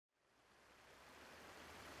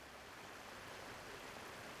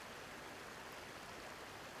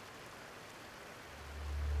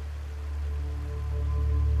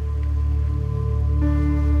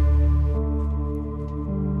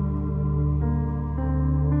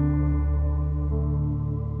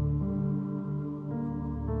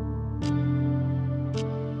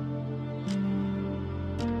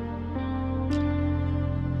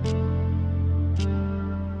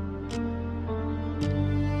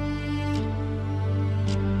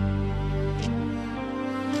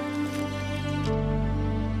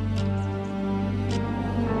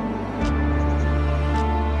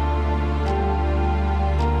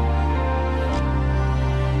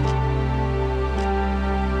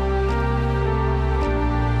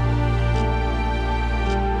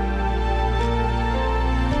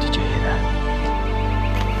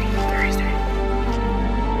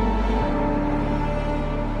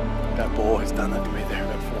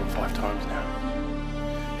times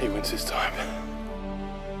now. He wins this time.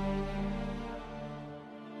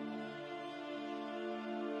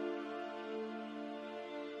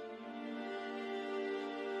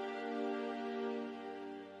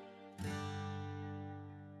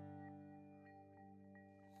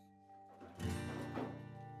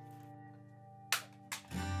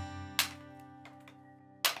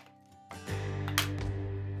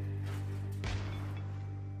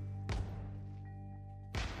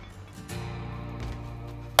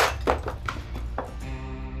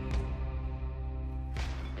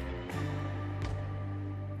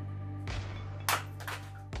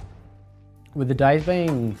 With the days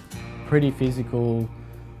being pretty physical,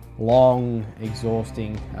 long,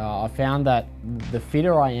 exhausting, I found that the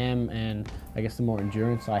fitter I am and I guess the more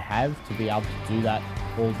endurance I have to be able to do that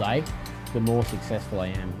all day, the more successful I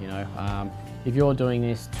am, you know. If you're doing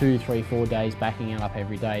this 2, 3, 4 days, backing it up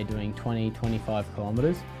every day, doing 20, 25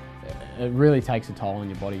 kilometers, it really takes a toll on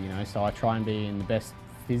your body, you know. So I try and be in the best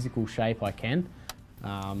physical shape I can.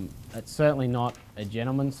 It's certainly not a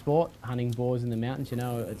gentleman's sport, hunting boars in the mountains, you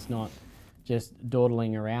know. It's not just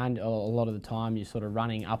dawdling around. A lot of the time you're sort of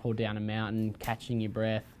running up or down a mountain, catching your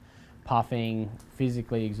breath, puffing,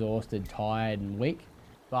 physically exhausted, tired and weak.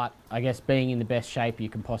 But I guess being in the best shape you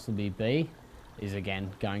can possibly be is again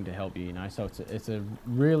going to help you, you know. So it's a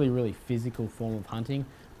really, really physical form of hunting,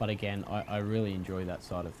 but again, I really enjoy that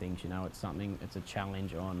side of things, you know. It's a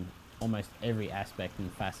challenge on almost every aspect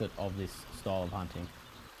and facet of this style of hunting.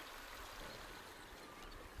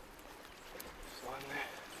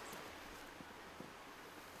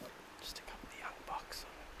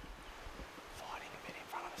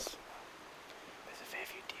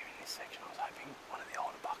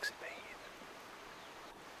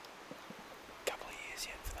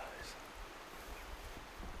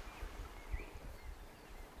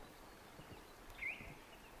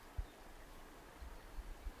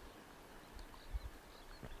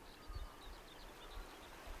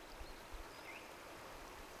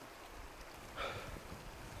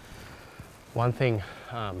 One thing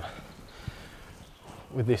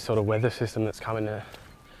with this sort of weather system that's coming,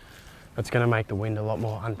 it's going to make the wind a lot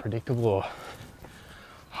more unpredictable or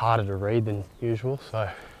harder to read than usual. So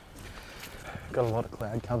got a lot of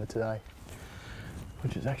cloud cover today,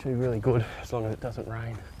 which is actually really good as long as it doesn't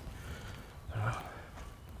rain.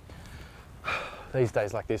 These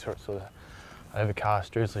days like this where it's sort of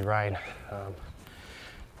overcast, drizzly rain,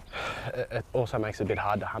 it also makes it a bit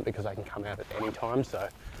hard to hunt because they can come out at any time. So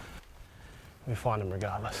we find them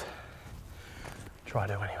regardless. Try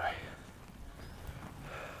to anyway.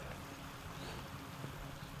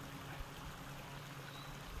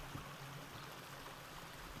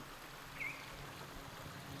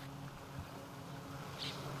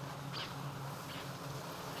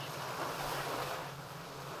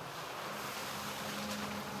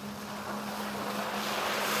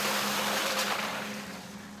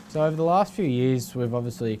 So over the last few years, we've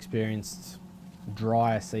obviously experienced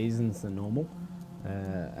drier seasons than normal.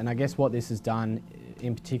 And I guess what this has done,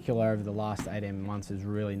 in particular over the last 18 months, has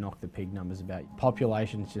really knocked the pig numbers about.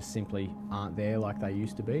 Populations just simply aren't there like they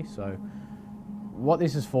used to be. So what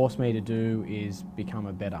this has forced me to do is become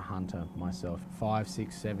a better hunter myself. 5,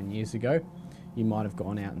 6, 7 years ago, you might have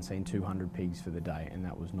gone out and seen 200 pigs for the day, and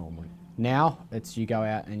that was normal. Now, it's you go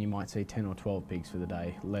out and you might see 10 or 12 pigs for the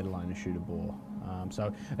day, let alone shoot a boar.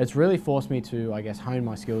 So it's really forced me to, I guess, hone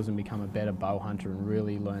my skills and become a better bow hunter and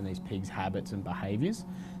really learn these pigs' habits and behaviours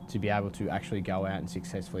to be able to actually go out and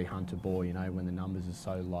successfully hunt a boar, you know, when the numbers are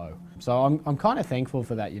so low. So I'm kind of thankful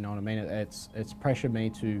for that, you know what I mean? It's pressured me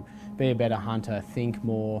to be a better hunter, think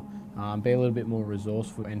more, be a little bit more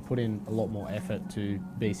resourceful and put in a lot more effort to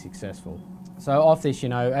be successful. So off this, you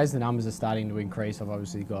know, as the numbers are starting to increase, I've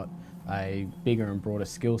obviously got a bigger and broader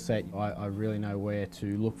skill set. I really know where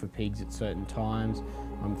to look for pigs at certain times.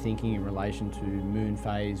 I'm thinking in relation to moon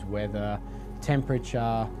phase, weather,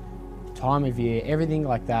 temperature, time of year, everything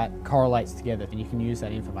like that correlates together. And you can use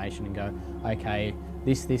that information and go, okay,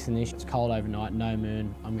 this and this, it's cold overnight, no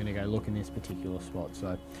moon, I'm gonna go look in this particular spot.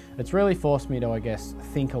 So it's really forced me to, I guess,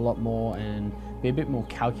 think a lot more and be a bit more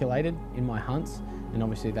calculated in my hunts. And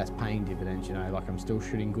obviously that's paying dividends, you know, like I'm still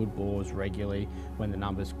shooting good boars regularly when the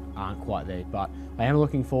numbers aren't quite there. But I am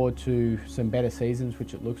looking forward to some better seasons,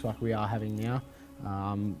 which it looks like we are having now.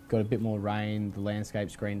 Got a bit more rain, the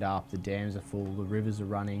landscape's greened up, the dams are full, the rivers are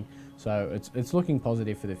running. So it's looking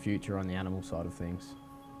positive for the future on the animal side of things.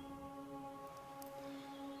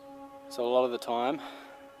 So a lot of the time,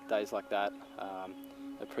 days like that are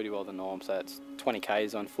pretty well the norm. So it's 20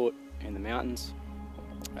 Ks on foot in the mountains.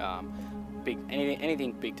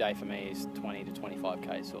 anything big day for me is 20 to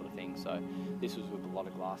 25k sort of thing. So this was with a lot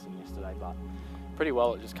of glassing yesterday, but pretty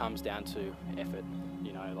well it just comes down to effort.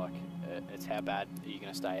 You know, like it's how bad are you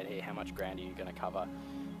going to stay at here, how much ground are you going to cover,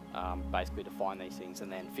 basically to find these things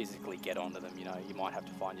and then physically get onto them. You know, you might have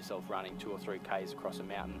to find yourself running 2 or 3 k's across a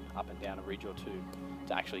mountain, up and down a ridge or two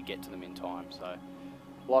to actually get to them in time. So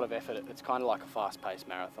a lot of effort. It's kind of like a fast-paced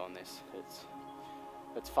marathon.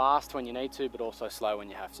 It's fast when you need to, but also slow when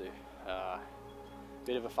you have to.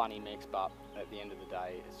 Bit of a funny mix, but at the end of the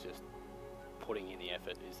day, it's just putting in the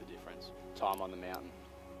effort is the difference. Time on the mountain.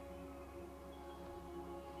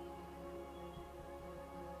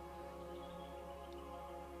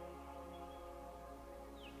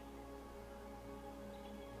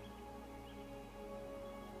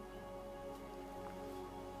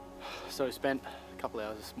 So we spent a couple of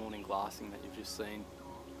hours this morning glassing that you've just seen.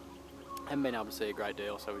 Haven't been able to see a great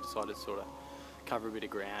deal, so we decided to sort of cover a bit of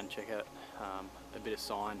ground, check out a bit of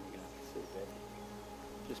sign. You can see a bit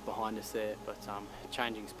just behind us there, but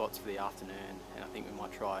changing spots for the afternoon, and I think we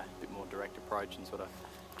might try a bit more direct approach and sort of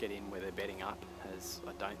get in where they're bedding up, as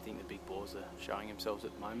I don't think the big boars are showing themselves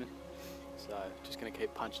at the moment. So just going to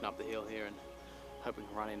keep punching up the hill here and hope we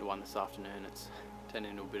can run into one this afternoon. It's turned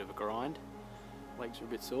into a bit of a grind. Legs are a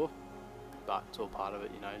bit sore, but it's all part of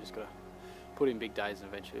it, you know. Just got to put in big days and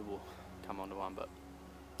eventually we'll come onto one. But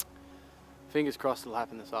fingers crossed it'll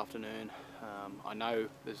happen this afternoon. I know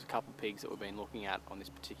there's a couple of pigs that we've been looking at on this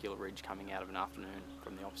particular ridge coming out of an afternoon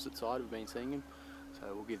from the opposite side. We've been seeing them, so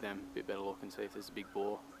we'll give them a bit better look and see if there's a big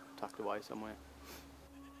boar tucked away somewhere.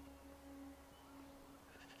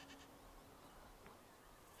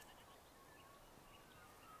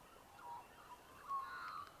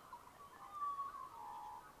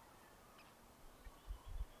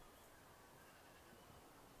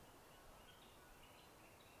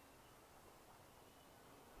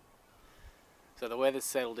 So the weather's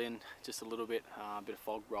settled in just a little bit, a bit of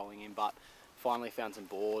fog rolling in, but finally found some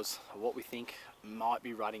boars, what we think might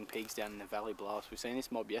be rutting pigs down in the valley below us. We've seen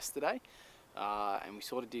this mob yesterday, and we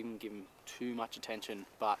sort of didn't give them too much attention,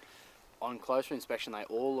 but on closer inspection they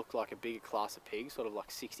all look like a bigger class of pigs, sort of like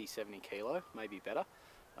 60, 70 kilo, maybe better.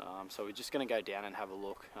 So we're just going to go down and have a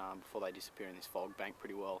look before they disappear in this fog bank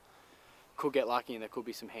pretty well. Could get lucky and there could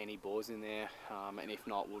be some handy boars in there, and if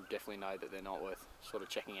not, we'll definitely know that they're not worth sort of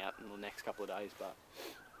checking out in the next couple of days. But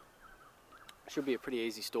it should be a pretty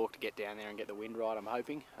easy stalk to get down there and get the wind right, I'm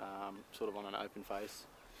hoping, sort of on an open face.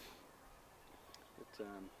 But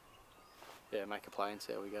yeah, make a play and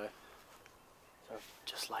see how we go. So I've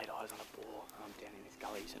just laid eyes on a boar down in this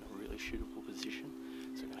gully. He's in a really shootable position,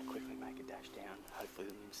 so I'm going to quickly make a dash down. Hopefully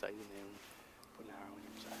the wind stays in there and put an arrow in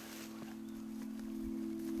him. So.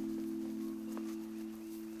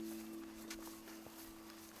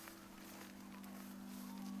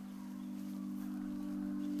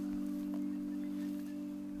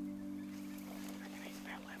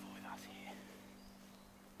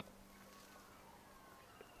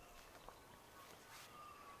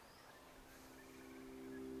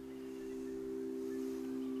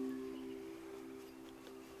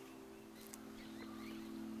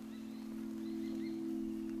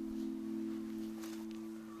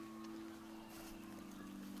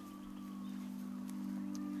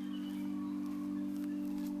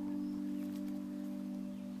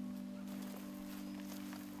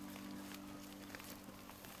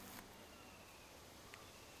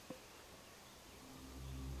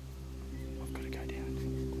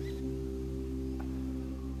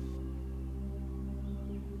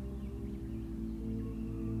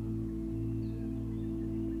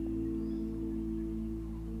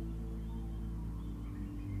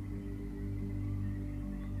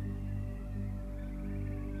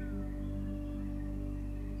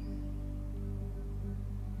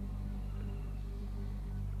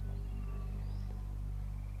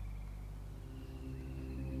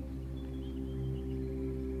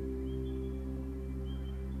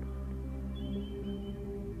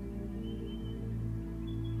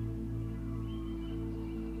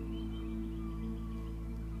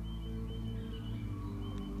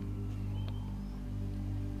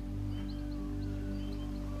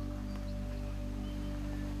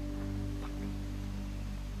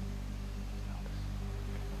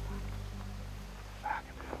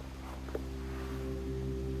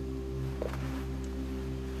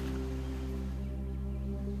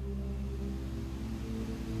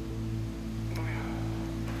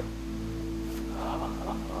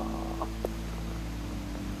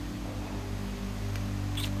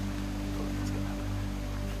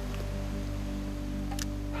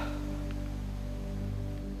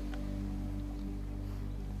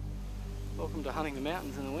 Welcome to hunting the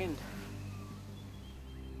mountains in the wind.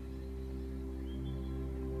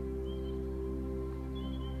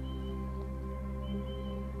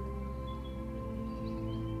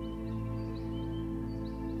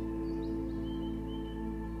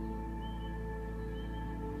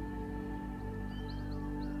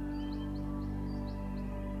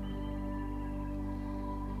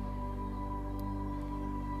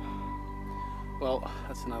 Well,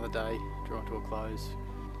 that's another day drawn to a close.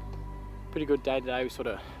 Pretty good day today. We sort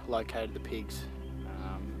of located the pigs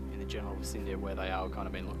in the general vicinity of where they are. We've kind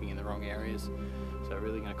of been looking in the wrong areas. So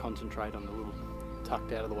really going to concentrate on the little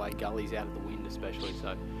tucked out of the way gullies out of the wind especially.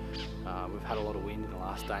 So we've had a lot of wind in the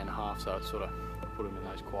last day and a half, so it's sort of put them in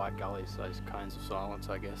those quiet gullies, those cones of silence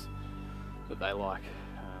I guess, that they like.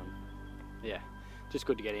 Yeah, just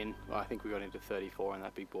good to get in. I think we got into 34 in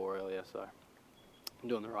that big boar earlier, so I'm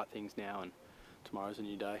doing the right things now and tomorrow's a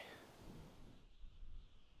new day.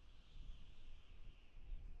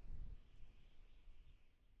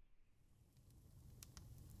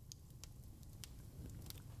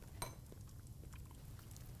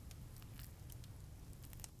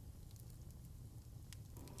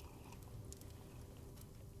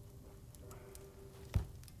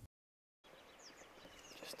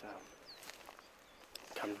 Just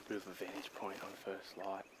coming to a bit of a vantage point on first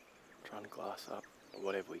light, trying to glass up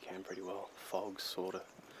whatever we can pretty well. Fog's sort of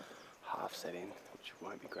half set in, which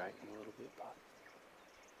won't be great in a little bit, but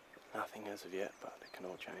nothing as of yet, but it can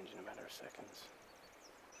all change in a matter of seconds.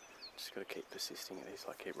 Just got to keep persisting at this,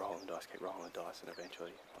 like keep rolling the dice, and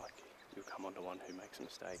eventually like you'll come onto one who makes a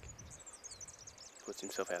mistake, puts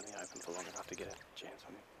himself out in the open for long enough to get a chance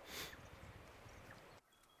on him.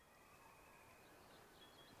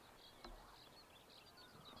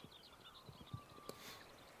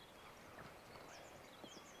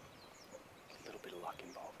 A little bit of luck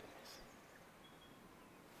involved in this.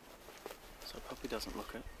 So it probably doesn't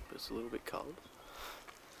look it, but it's a little bit cold.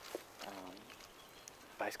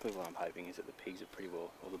 Basically what I'm hoping is that the pigs are pretty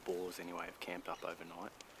well, or the boars anyway, have camped up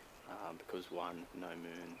overnight because one, no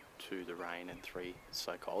moon, two, the rain, and three, it's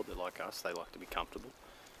so cold. They're like us, they like to be comfortable.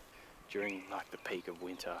 During like the peak of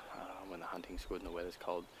winter, when the hunting's good and the weather's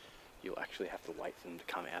cold, you'll actually have to wait for them to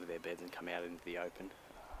come out of their beds and come out into the open.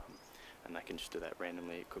 And they can just do that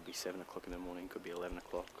randomly. It could be 7 o'clock in the morning, could be 11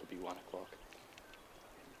 o'clock, could be 1 o'clock.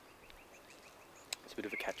 It's a bit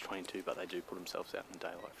of a catch-22, but they do put themselves out in the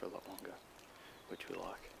daylight for a lot longer, which we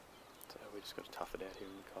like. So we just got to tough it out here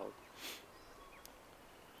in the cold.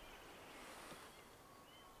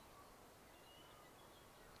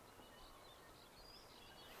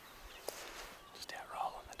 Just out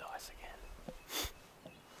rolling the dice again.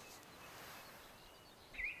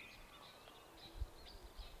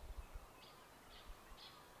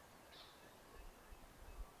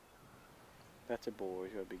 That's a boar,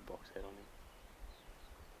 he's got a big box head on him.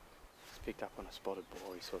 Picked up on a spotted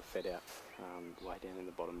boar. He sort of fed out way down in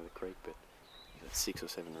the bottom of the creek, but he's got 6 or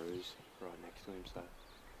 7 roos right next to him, so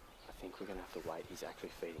I think we're going to have to wait. He's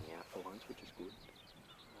actually feeding out for once, which is good.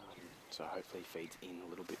 So hopefully he feeds in a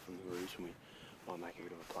little bit from the roos and we might make a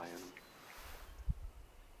bit of a play on him.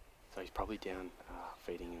 So he's probably down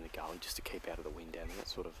feeding in the gully just to keep out of the wind down there.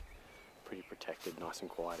 That's sort of pretty protected, nice and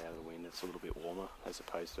quiet out of the wind. It's a little bit warmer as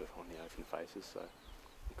opposed to on the open faces, so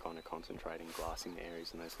kind of concentrating, glassing the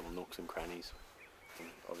areas and those little nooks and crannies. And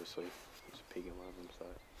obviously, there's a pig in one of them, so.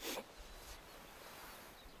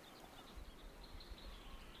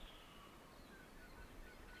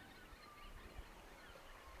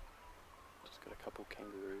 Just got a couple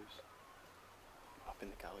kangaroos up in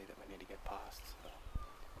the gully that we need to get past, so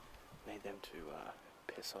need them to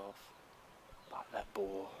piss off. But that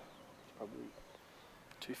boar is probably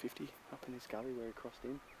 250 up in this gully where he crossed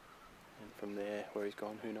in. And from there, where he's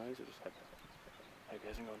gone, who knows? I just hope he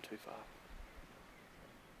hasn't gone too far.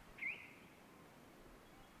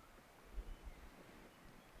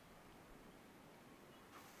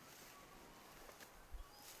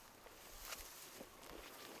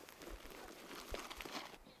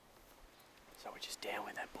 So we're just down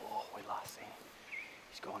with that boar we last seen.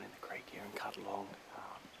 He's gone in the creek here and cut along.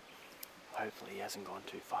 Hopefully he hasn't gone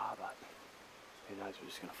too far, but who knows, we're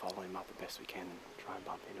just going to follow him up the best we can and try and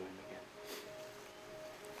bump into him again.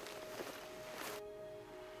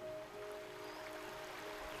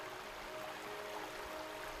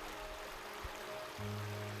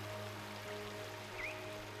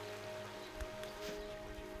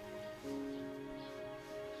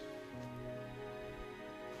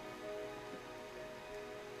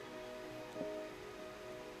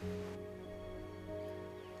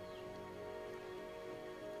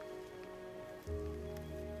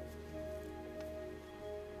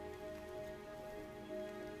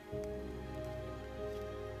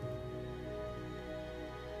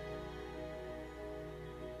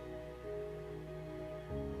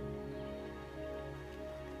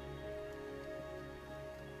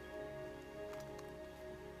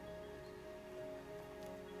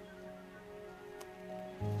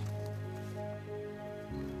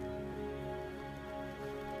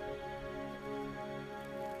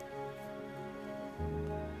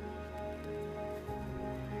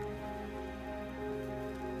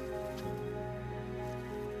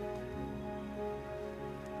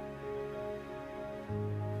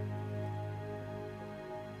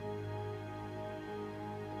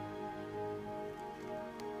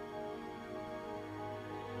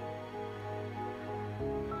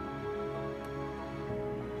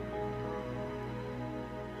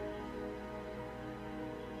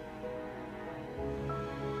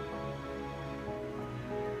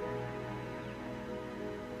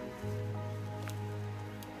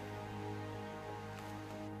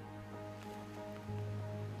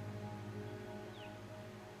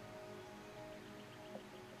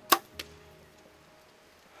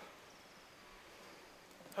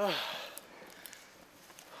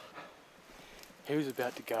 He was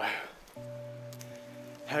about to go.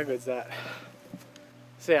 How good's that?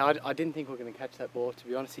 So yeah, I didn't think we were going to catch that boar, to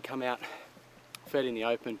be honest. He come out, fed in the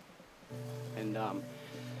open, and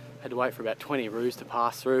had to wait for about 20 roos to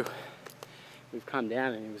pass through. We've come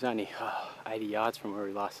down and he was only 80 yards from where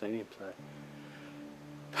we last seen him, so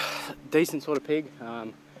decent sort of pig.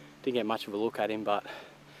 Didn't get much of a look at him, but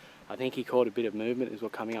I think he caught a bit of movement as we're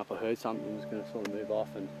coming up. I heard something, he was going to sort of move off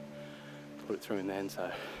and put it through him then,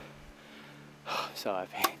 so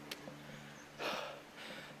happy.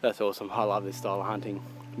 That's awesome. I love this style of hunting.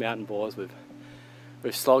 Mountain boars,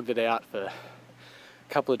 we've slogged it out for a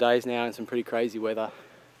couple of days now in some pretty crazy weather.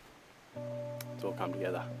 It's all come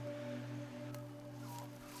together.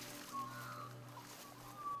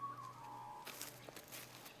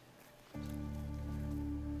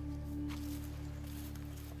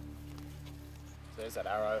 So there's that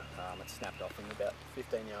arrow. It snapped off him about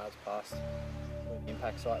 15 yards past where the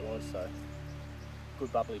impact site was, so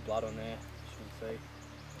good bubbly blood on there, as you can see.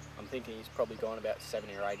 I'm thinking he's probably gone about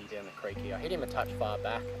 70 or 80 down the creek here. I hit him a touch far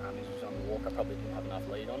back, he was on the walk. I probably didn't have enough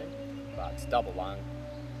lead on him, but it's double lung.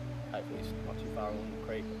 Hopefully he's not too far along the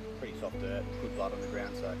creek. Pretty soft dirt, good blood on the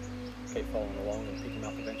ground, so keep following along and pick him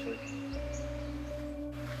up eventually.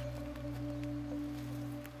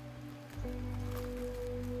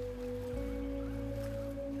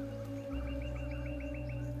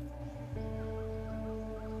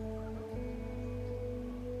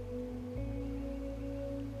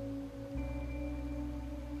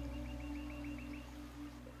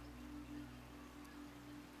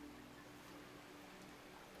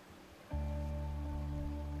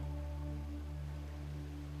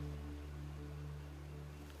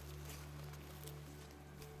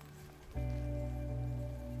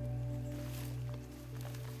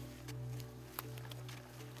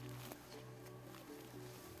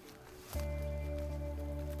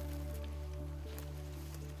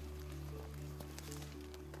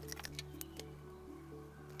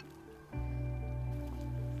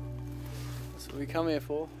 That's what we come here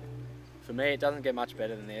for. For me, it doesn't get much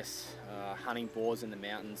better than this. Hunting boars in the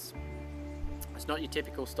mountains. It's not your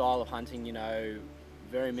typical style of hunting, you know,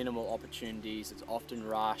 very minimal opportunities. It's often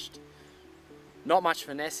rushed. Not much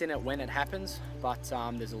finesse in it when it happens, but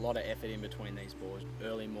there's a lot of effort in between these boars.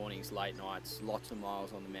 Early mornings, late nights, lots of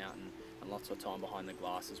miles on the mountain, and lots of time behind the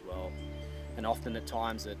glass as well. And often at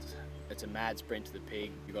times it's a mad sprint to the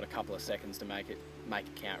pig. You've got a couple of seconds to make it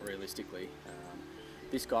count realistically.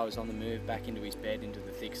 This guy was on the move back into his bed, into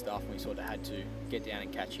the thick stuff, and we sort of had to get down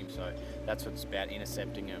and catch him. So that's what it's about,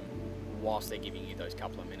 intercepting them whilst they're giving you those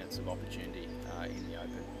couple of minutes of opportunity in the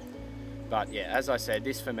open. But yeah, as I said,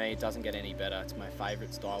 this for me doesn't get any better. It's my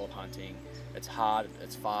favourite style of hunting. It's hard,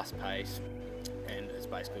 it's fast paced, and it's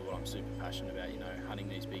basically what I'm super passionate about, you know, hunting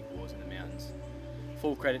these big boars in the mountains.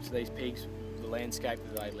 Full credit to these pigs, the landscape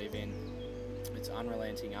that they live in. It's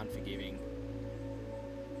unrelenting, unforgiving.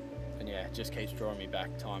 And yeah, it just keeps drawing me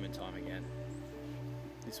back time and time again.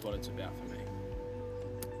 This is what it's about for me.